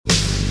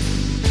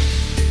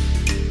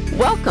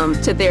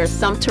Welcome to There's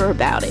Sumter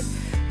About It.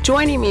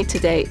 Joining me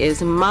today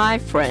is my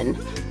friend,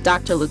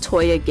 Dr.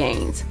 Latoya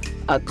Gaines,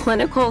 a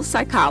clinical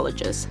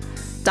psychologist.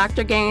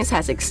 Dr. Gaines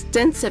has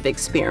extensive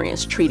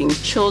experience treating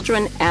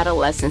children,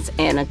 adolescents,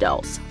 and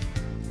adults.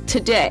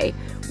 Today,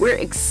 we're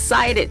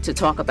excited to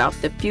talk about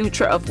the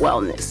future of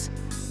wellness.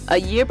 A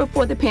year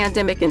before the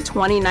pandemic in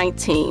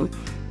 2019,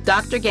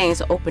 Dr.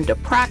 Gaines opened a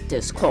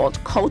practice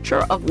called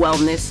Culture of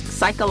Wellness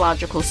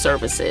Psychological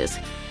Services.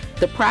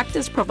 The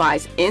practice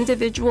provides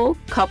individual,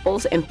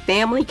 couples, and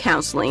family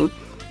counseling,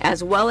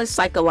 as well as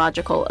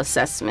psychological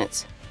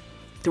assessments.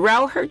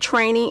 Throughout her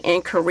training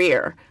and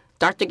career,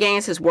 Dr.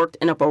 Gaines has worked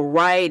in a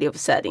variety of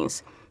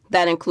settings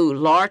that include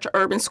large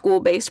urban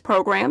school-based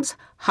programs,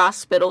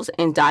 hospitals,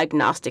 and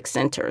diagnostic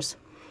centers.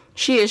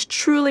 She is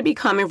truly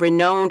becoming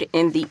renowned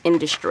in the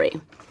industry.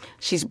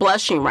 She's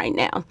blushing right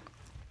now.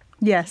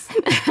 Yes.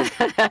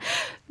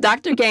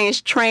 Dr.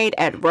 Gaines trained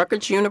at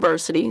Rutgers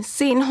University,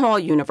 Seton Hall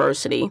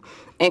University,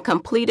 and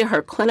completed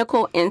her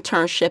clinical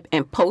internship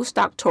and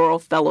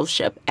postdoctoral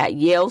fellowship at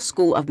Yale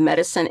School of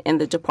Medicine in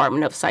the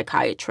Department of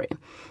Psychiatry.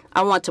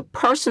 I want to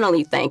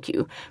personally thank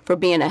you for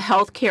being a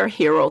healthcare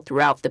hero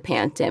throughout the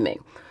pandemic.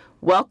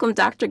 Welcome,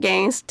 Dr.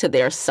 Gaines, to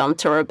There's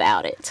Sumter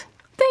About It.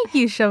 Thank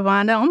you,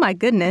 Shavonda. Oh, my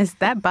goodness.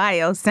 That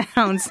bio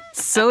sounds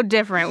so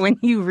different when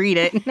you read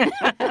it.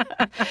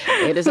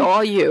 It is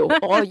all you,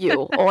 all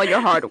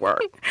your hard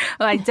work.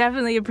 Well, I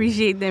definitely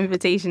appreciate the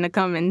invitation to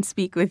come and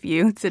speak with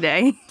you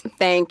today.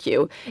 Thank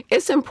you.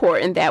 It's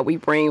important that we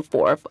bring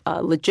forth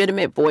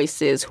legitimate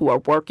voices who are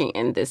working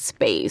in this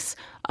space.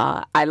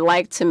 I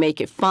like to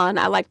make it fun.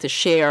 I like to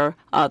share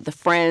the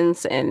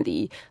friends and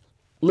the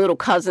little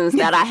cousins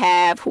that I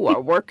have who are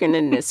working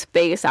in this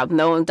space. I've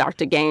known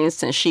Dr. Gaines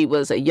since she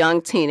was a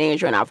young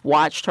teenager, and I've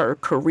watched her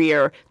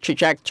career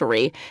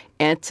trajectory.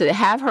 And to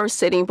have her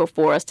sitting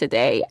before us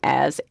today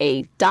as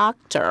a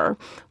doctor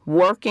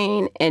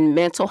working in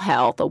mental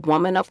health, a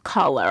woman of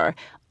color,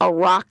 a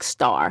rock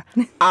star,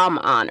 I'm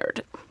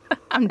honored.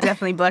 I'm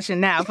definitely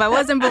blushing now. If I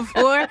wasn't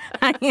before,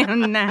 I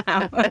am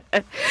now.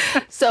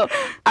 So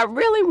I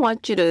really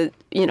want you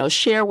to,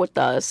 share with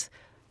us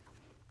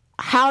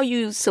how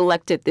you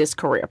selected this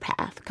career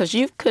path, because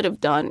you could have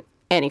done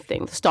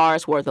anything. The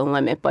stars were the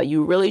limit, but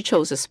you really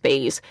chose a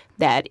space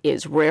that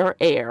is rare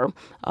air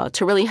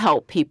to really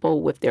help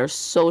people with their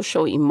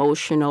social,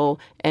 emotional,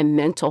 and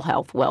mental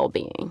health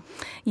well-being.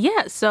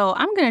 Yeah, so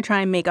I'm going to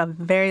try and make a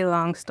very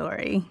long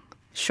story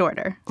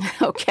shorter.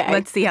 Okay.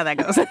 Let's see how that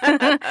goes.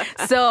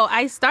 So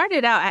I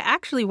started out, I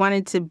actually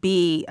wanted to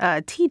be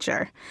a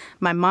teacher.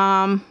 My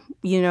mom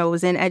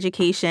was in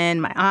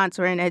education. My aunts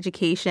were in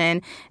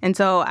education. And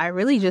so I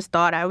really just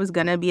thought I was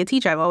going to be a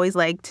teacher. I've always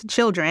liked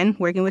children,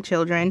 working with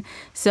children.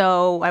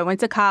 So I went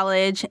to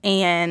college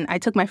and I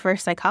took my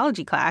first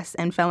psychology class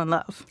and fell in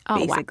love,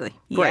 basically.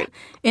 Wow. Great.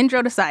 Yeah.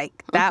 Intro to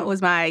Psych. That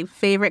was my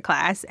favorite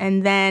class.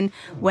 And then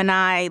when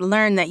I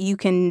learned that you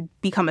can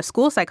become a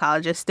school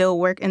psychologist, still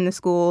work in the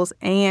schools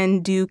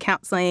and do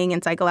counseling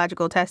and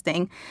psychological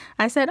testing,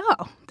 I said,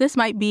 this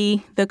might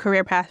be the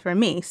career path for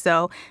me.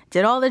 So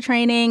did all the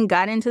training,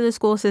 got into the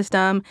school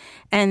system.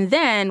 And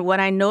then what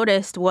I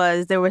noticed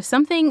was there was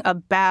something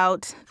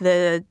about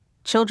the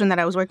children that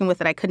I was working with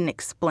that I couldn't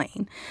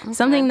explain. Okay.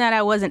 Something that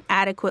I wasn't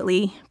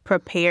adequately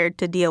prepared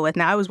to deal with.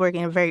 Now, I was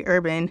working in a very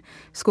urban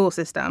school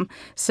system.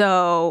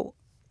 So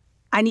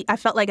I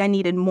felt like I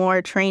needed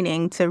more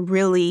training to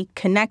really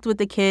connect with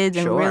the kids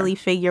and really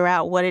figure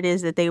out what it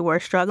is that they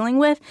were struggling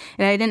with.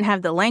 And I didn't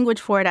have the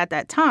language for it at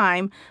that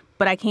time,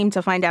 but I came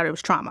to find out it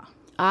was trauma.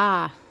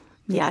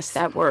 Yes,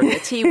 that word, the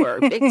T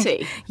word, big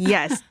T.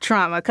 Yes,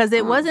 trauma, because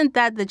it wasn't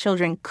that the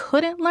children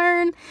couldn't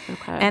learn.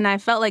 Okay. And I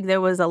felt like there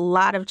was a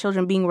lot of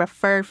children being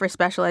referred for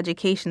special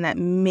education that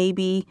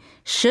maybe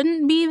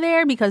shouldn't be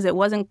there because it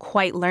wasn't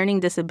quite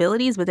learning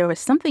disabilities, but there was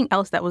something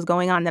else that was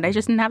going on that I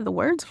just didn't have the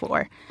words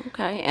for.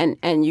 Okay,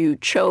 and you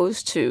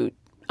chose to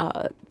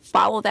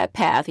follow that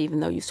path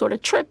even though you sort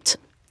of tripped.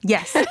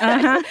 Yes.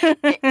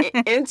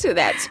 Into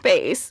that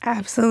space.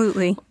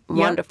 Absolutely.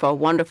 Wonderful,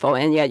 wonderful.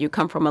 And you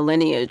come from a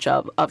lineage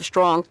of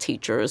strong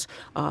teachers,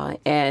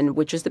 and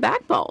which is the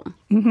backbone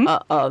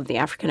of the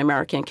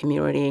African-American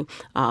community.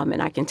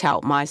 And I can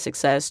tout my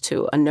success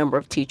to a number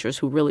of teachers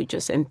who really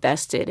just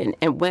invested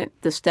and went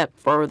the step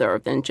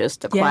further than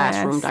just the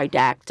classroom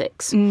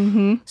didactics.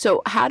 Mm-hmm.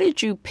 So how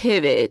did you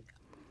pivot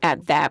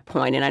at that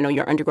point, and I know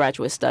your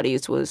undergraduate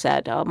studies was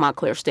at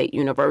Montclair State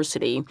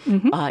University,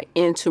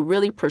 into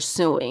really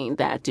pursuing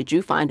that? Did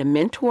you find a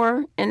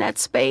mentor in that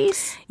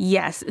space?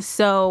 Yes.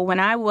 So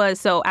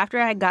after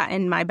I had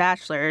gotten my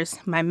bachelor's,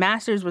 my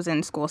master's was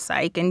in school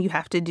psych, and you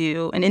have to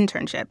do an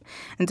internship.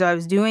 And so I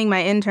was doing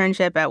my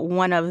internship at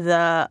one of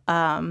the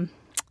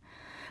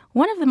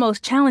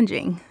most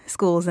challenging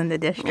schools in the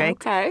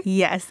district. Okay.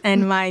 Yes.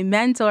 And my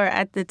mentor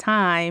at the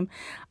time,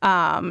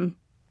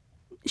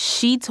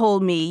 she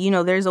told me,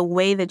 there's a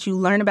way that you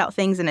learn about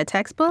things in a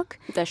textbook.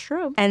 That's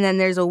true. And then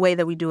there's a way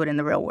that we do it in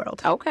the real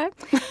world. Okay.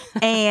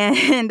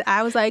 And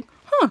I was like,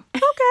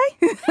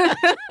 okay.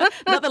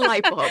 Another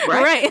light bulb,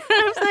 right? Right.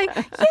 I was like,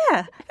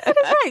 yeah, that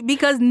is right.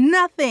 Because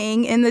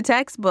nothing in the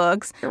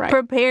textbooks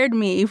prepared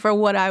me for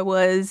what I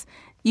was,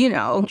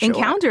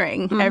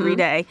 encountering every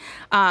day.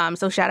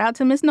 So shout out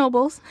to Miss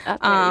Nobles. There you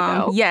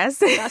go. Yes.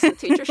 Got some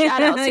teacher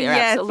shout outs here.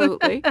 Yes.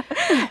 Absolutely.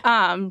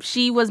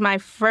 She was my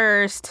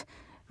first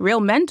real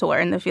mentor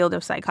in the field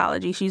of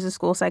psychology. She's a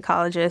school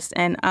psychologist,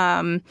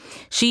 and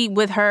she,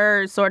 with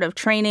her sort of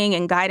training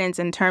and guidance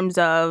in terms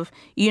of,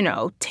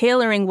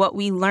 tailoring what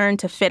we learn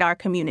to fit our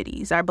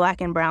communities, our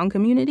Black and Brown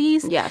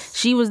communities. Yes.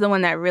 She was the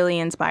one that really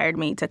inspired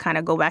me to kind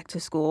of go back to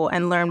school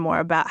and learn more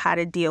about how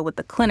to deal with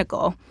the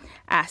clinical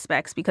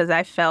aspects, because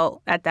I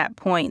felt at that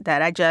point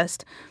that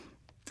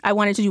I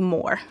wanted to do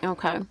more.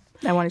 Okay.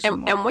 I wanted to do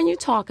more. And when you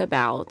talk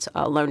about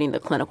learning the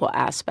clinical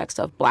aspects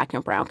of Black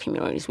and Brown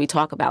communities, we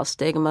talk about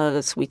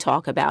stigmas, we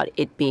talk about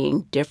it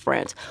being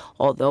different,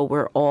 although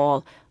we're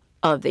all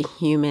of the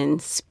human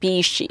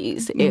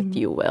species, if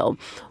you will.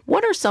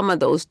 What are some of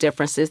those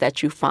differences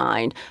that you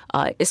find,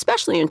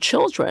 especially in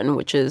children,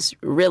 which is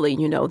really,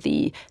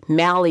 the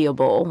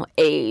malleable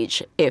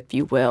age, if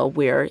you will,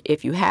 where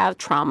if you have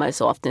trauma,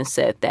 it's often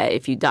said that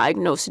if you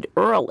diagnose it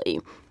early,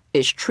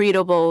 it's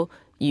treatable.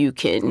 You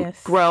can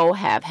grow,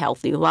 have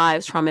healthy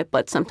lives from it,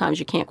 but sometimes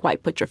you can't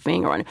quite put your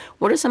finger on it.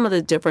 What are some of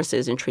the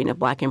differences in treating a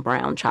Black and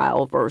Brown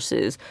child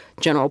versus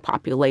general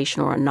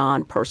population or a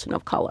non-person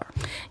of color?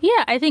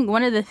 Yeah, I think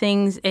one of the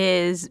things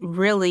is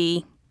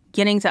really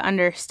getting to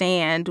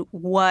understand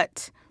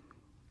what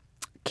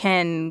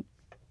can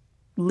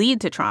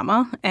lead to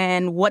trauma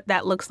and what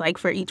that looks like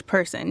for each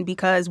person,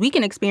 because we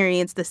can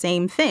experience the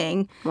same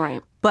thing,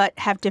 but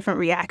have different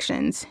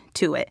reactions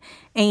to it.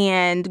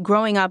 And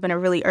growing up in a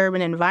really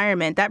urban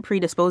environment, that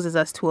predisposes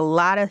us to a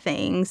lot of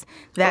things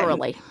that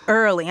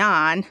early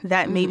on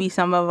that maybe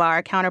some of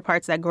our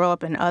counterparts that grow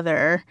up in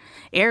other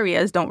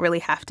areas don't really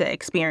have to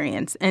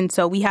experience. And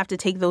so we have to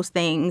take those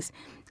things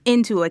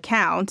into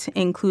account,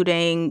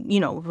 including,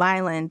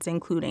 violence,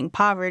 including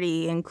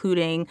poverty,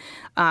 including,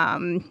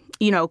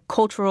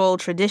 cultural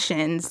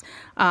traditions,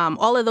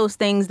 all of those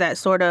things that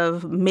sort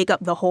of make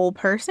up the whole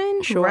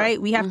person, right?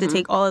 We have to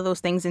take all of those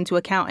things into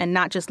account and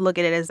not just look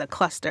at it as a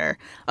cluster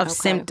of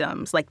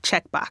symptoms, like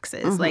check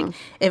boxes. Like,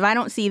 if I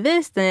don't see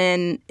this,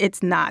 then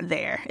it's not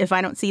there. If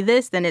I don't see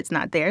this, then it's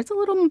not there. It's a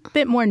little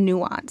bit more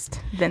nuanced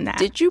than that.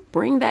 Did you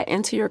bring that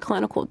into your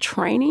clinical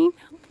training?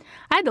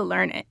 I had to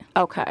learn it.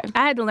 Okay.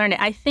 I had to learn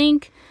it. I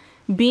think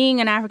being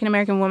an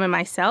African-American woman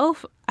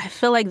myself, I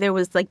feel like there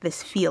was like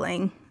this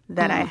feeling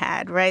that I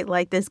had, right?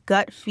 Like this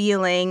gut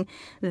feeling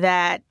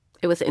that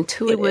it was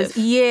intuitive.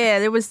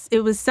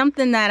 It was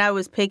something that I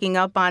was picking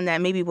up on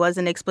that maybe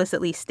wasn't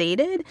explicitly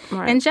stated.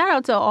 Right. And shout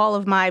out to all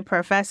of my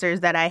professors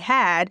that I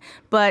had.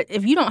 But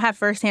if you don't have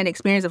firsthand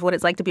experience of what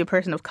it's like to be a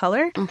person of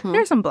color,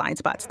 there's some blind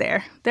spots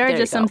there. There are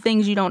just some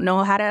things you don't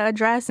know how to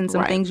address and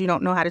some things you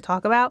don't know how to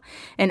talk about.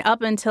 And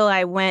up until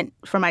I went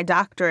for my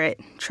doctorate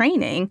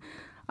training,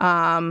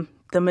 the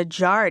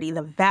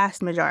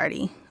vast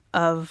majority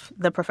of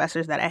the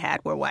professors that I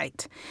had were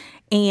white.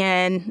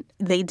 And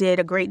they did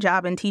a great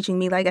job in teaching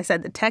me, like I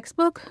said, the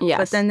textbook. Yes.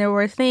 But then there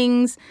were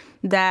things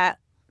that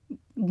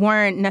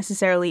weren't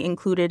necessarily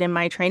included in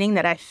my training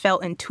that I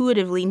felt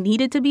intuitively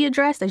needed to be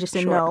addressed. I just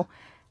didn't know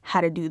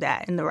how to do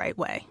that in the right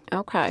way.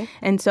 Okay.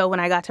 And so when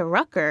I got to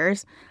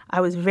Rutgers,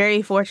 I was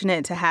very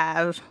fortunate to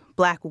have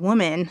Black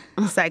women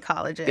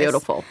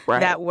psychologists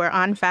that were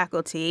on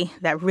faculty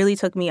that really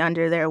took me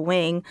under their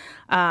wing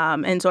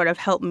and sort of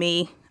helped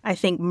me, I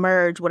think,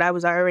 merge what I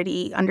was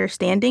already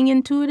understanding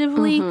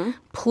intuitively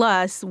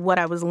plus what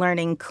I was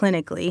learning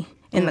clinically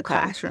in the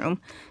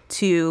classroom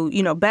to,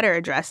 better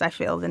address, I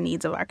feel, the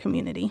needs of our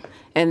community.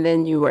 And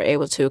then you were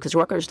able to, because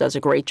Rutgers does a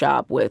great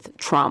job with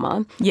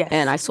trauma. Yes.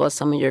 And I saw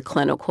some of your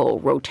clinical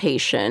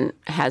rotation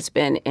has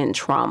been in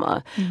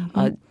trauma.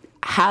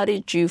 How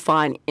did you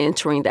find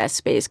entering that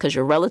space? Because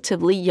you're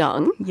relatively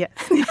young. Yes.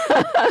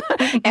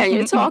 And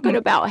you're talking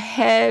about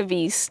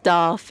heavy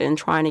stuff and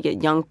trying to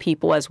get young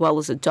people as well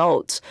as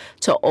adults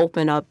to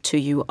open up to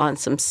you on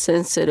some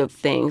sensitive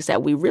things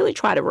that we really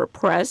try to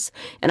repress.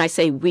 And I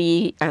say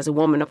we, as a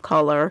woman of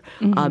color,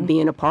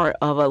 being a part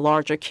of a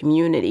larger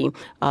community,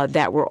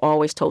 that we're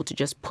always told to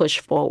just push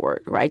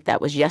forward, right?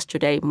 That was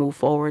yesterday, move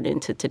forward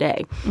into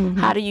today.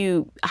 How do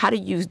you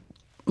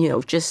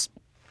just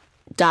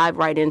dive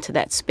right into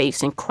that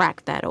space and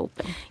crack that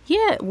open?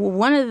 Yeah, well,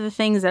 one of the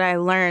things that I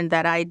learned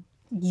that I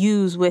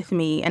use with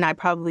me, and I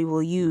probably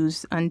will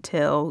use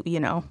until,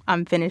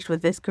 I'm finished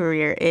with this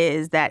career,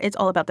 is that it's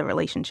all about the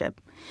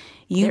relationship.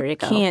 You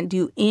can't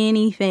do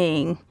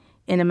anything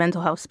in a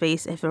mental health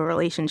space if a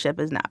relationship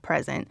is not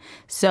present.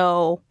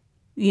 So,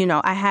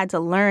 I had to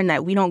learn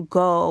that we don't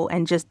go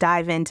and just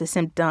dive into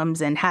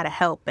symptoms and how to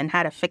help and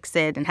how to fix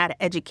it and how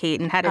to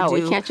educate and how to do. Oh,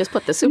 we can't just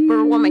put the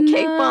superwoman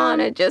cape on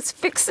and just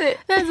fix it.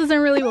 That doesn't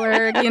really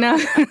work,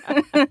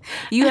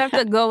 You have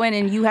to go in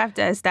and you have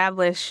to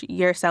establish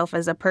yourself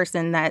as a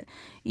person that,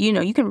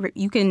 you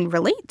can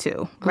relate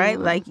to, right?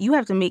 Like, you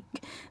have to make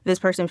this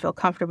person feel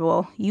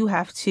comfortable. You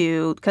have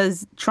to,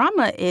 because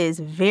trauma is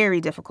very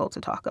difficult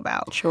to talk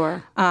about.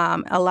 Sure.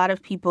 A lot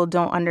of people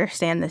don't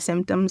understand the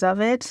symptoms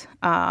of it.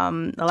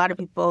 A lot of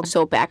people.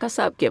 So back us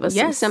up. Give us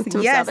some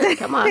symptoms of it.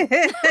 Come on.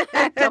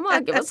 Come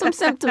on. Give us some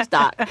symptoms,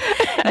 Doc.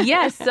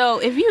 Yes. So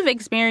if you've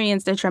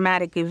experienced a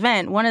traumatic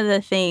event, one of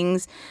the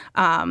things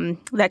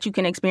that you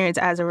can experience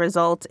as a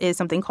result is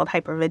something called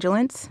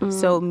hypervigilance.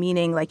 So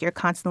meaning like you're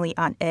constantly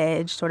on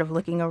edge, sort of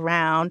looking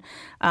around,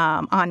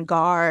 on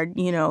guard,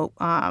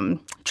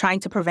 trying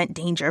to prevent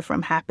danger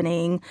from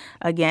happening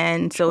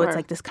again. So it's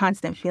like this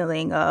constant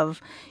feeling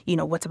of,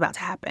 what's about to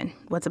happen?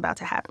 What's about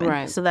to happen?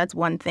 Right. So that's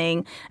one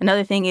thing.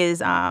 Another thing is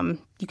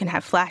you can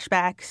have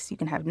flashbacks. You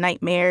can have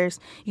nightmares.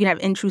 You can have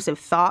intrusive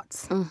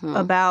thoughts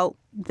about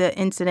the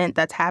incident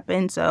that's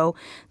happened. So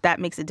that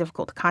makes it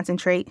difficult to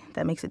concentrate.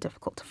 That makes it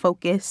difficult to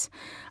focus.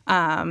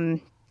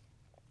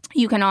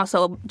 You can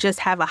also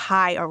just have a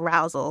high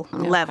arousal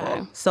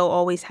level. So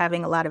always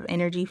having a lot of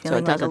energy,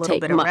 feeling like a little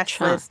bit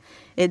restless.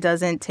 Huh? It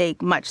doesn't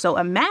take much. So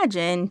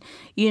imagine,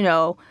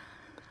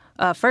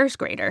 a first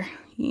grader,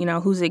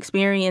 who's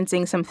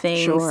experiencing some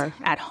things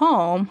at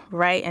home,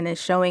 right, and is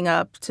showing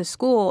up to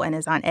school and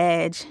is on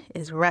edge,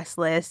 is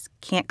restless,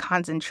 can't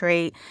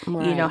concentrate,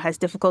 has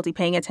difficulty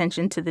paying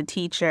attention to the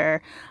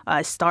teacher,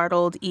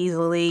 startled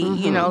easily.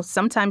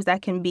 Sometimes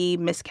that can be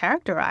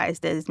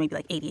mischaracterized as maybe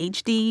like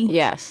ADHD,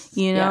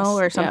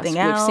 or something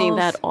else. We've seen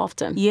that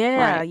often.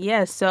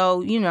 Yeah.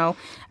 So,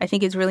 I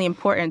think it's really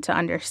important to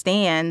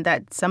understand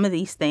that some of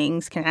these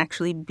things can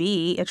actually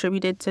be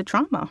attributed to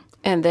trauma.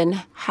 And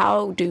then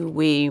how do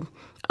we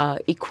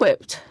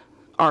equip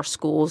our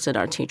schools and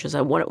our teachers?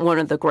 One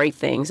of the great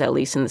things, at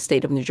least in the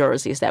state of New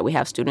Jersey, is that we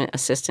have student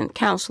assistant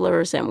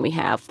counselors and we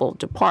have full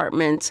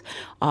departments.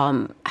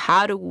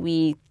 How do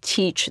we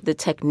teach the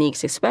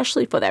techniques,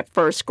 especially for that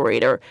first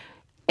grader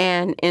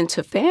and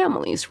into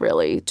families,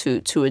 really,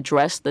 to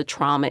address the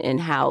trauma in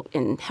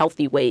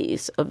healthy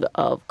ways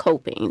of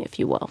coping, if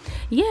you will?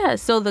 Yeah.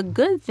 So the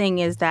good thing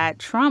is that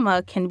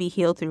trauma can be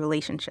healed through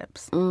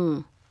relationships.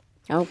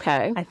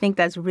 Okay. I think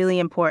that's really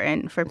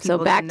important for people to know.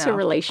 So back to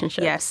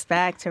relationships. Yes,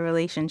 back to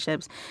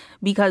relationships.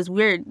 Because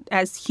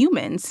as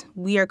humans,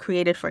 we are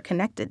created for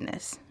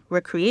connectedness.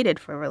 We're created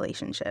for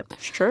relationship.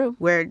 That's true.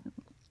 We're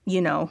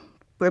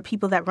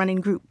people that run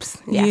in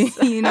groups.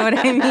 Yes. You know what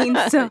I mean?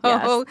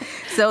 So,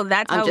 so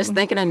that's I'm just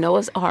thinking of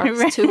Noah's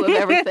Arks, too, of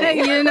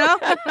everything.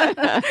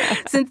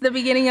 Since the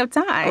beginning of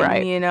time,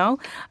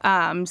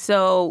 right.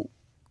 So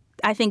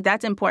I think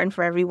that's important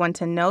for everyone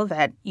to know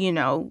that,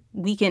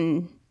 we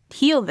can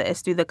heal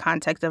this through the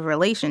context of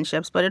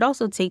relationships, but it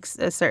also takes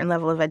a certain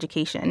level of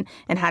education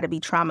and how to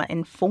be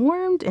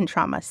trauma-informed and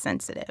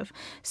trauma-sensitive.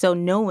 So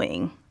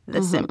knowing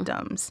the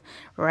symptoms,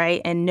 right?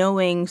 And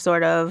knowing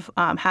sort of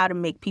how to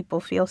make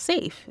people feel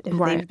safe if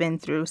they've been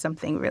through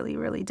something really,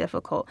 really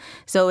difficult.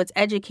 So it's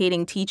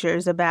educating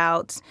teachers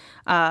about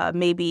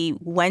maybe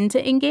when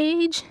to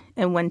engage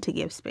and when to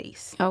give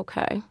space.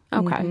 Okay.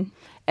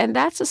 And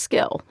that's a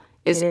skill.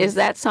 Is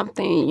that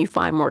something you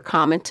find more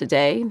common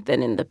today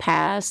than in the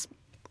past?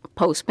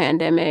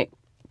 Post-pandemic,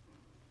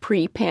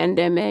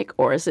 pre-pandemic,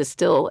 or is it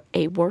still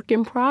a work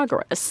in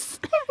progress?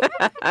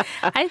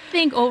 I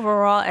think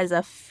overall as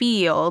a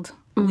field,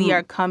 we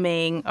are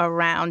coming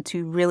around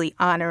to really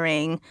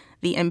honoring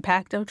the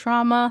impact of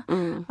trauma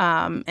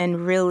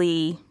and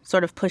really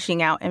sort of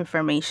pushing out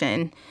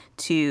information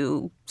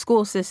to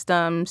school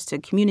systems, to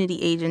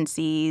community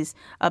agencies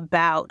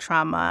about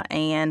trauma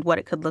and what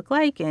it could look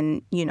like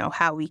and,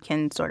 how we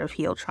can sort of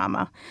heal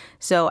trauma.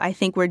 So I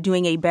think we're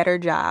doing a better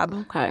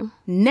job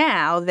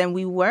now than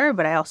we were,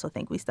 but I also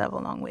think we still have a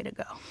long way to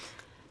go.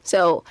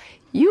 So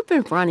you've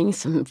been running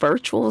some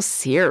virtual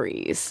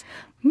series,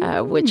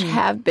 which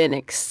have been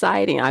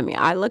exciting. I mean,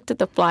 I looked at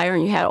the flyer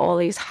and you had all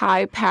these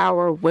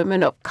high-power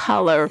women of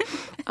color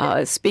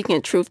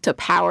speaking truth to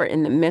power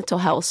in the mental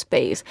health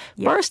space.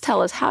 Yes. First,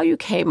 tell us how you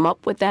came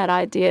up with that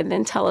idea, and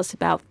then tell us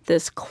about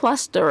this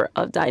cluster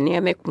of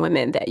dynamic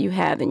women that you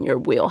have in your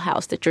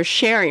wheelhouse that you're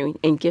sharing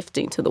and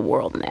gifting to the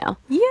world now.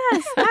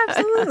 Yes,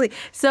 absolutely.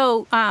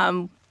 So,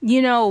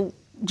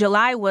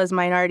 July was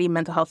Minority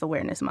Mental Health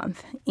Awareness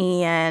Month,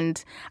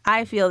 and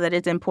I feel that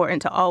it's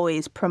important to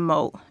always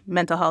promote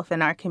mental health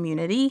in our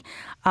community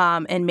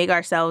and make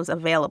ourselves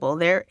available.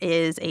 There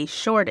is a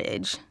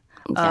shortage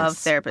of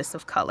therapists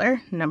of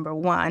color, number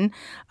one.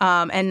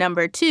 And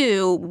number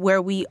two,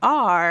 where we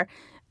are,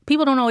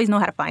 people don't always know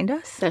how to find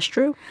us. That's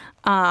true.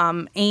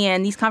 And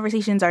these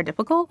conversations are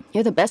difficult.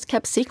 You're the best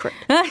kept secret.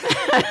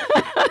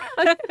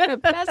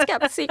 Best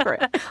kept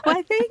secret.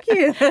 Why, thank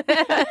you.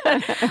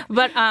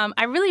 But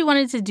I really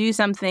wanted to do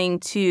something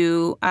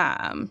to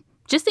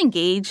just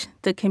engage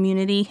the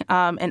community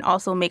and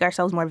also make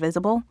ourselves more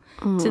visible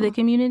to the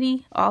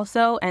community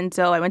also. And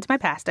so I went to my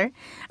pastor,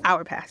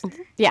 our pastor.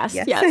 Yes.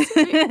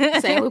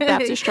 St. Luke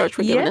Baptist Church.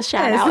 We're giving a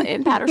shout out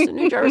in Paterson,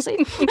 New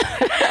Jersey.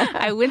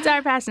 I went to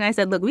our pastor and I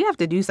said, look, we have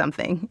to do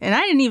something. And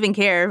I didn't even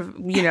care,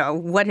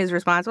 what his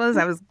response was.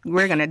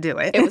 We're going to do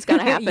it. It was going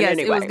to happen yes,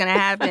 anyway. It was going to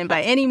happen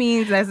by any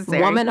means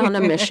necessary. Woman on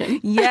a mission.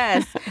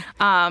 Yes.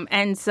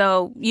 And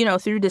so,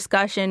 through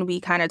discussion, we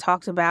kind of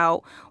talked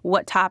about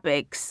what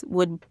topics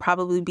would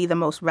probably be the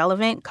most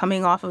relevant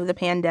coming off of the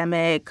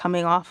pandemic,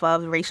 coming off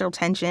of racial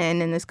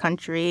tension in this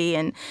country,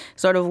 and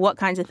sort of what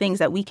kinds of things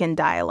that we can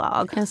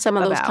dialogue. And some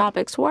of those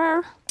topics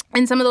were?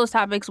 And some of those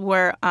topics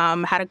were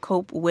how to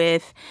cope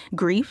with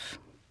grief,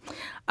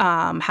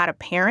 how to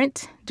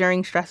parent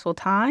during stressful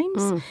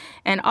times,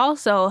 and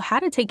also how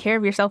to take care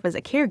of yourself as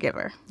a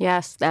caregiver.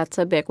 Yes, that's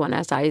a big one.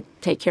 As I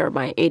take care of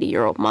my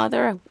 80-year-old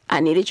mother, I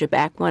needed you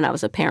back when I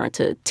was a parent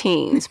to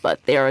teens,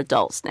 but they're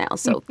adults now,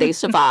 so they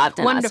survived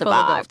and Wonderful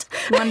I survived.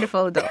 Adults.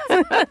 Wonderful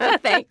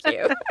adults. Thank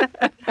you.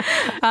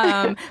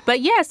 But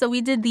yeah, so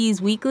we did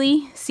these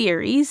weekly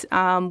series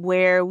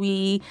where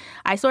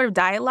I sort of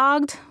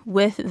dialogued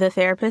with the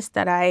therapists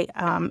that I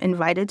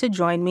invited to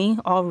join me,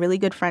 all really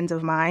good friends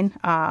of mine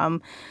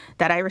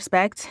that I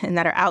respect and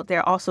that are out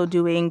there also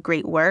doing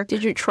great work.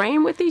 Did you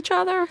train with each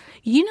other?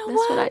 You know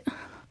what?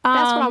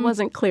 That's what I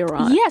wasn't clear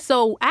on. Yeah,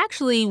 so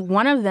actually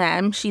one of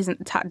them, she's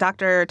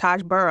Dr.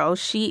 Taj Burrows.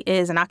 She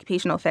is an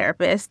occupational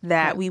therapist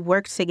that we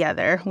worked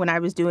together when I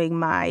was doing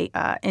my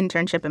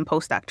internship and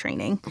postdoc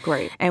training.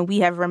 Great. And we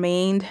have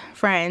remained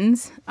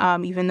friends.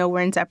 Even though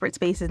we're in separate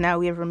spaces now,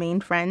 we have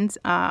remained friends.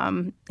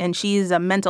 And she's a mental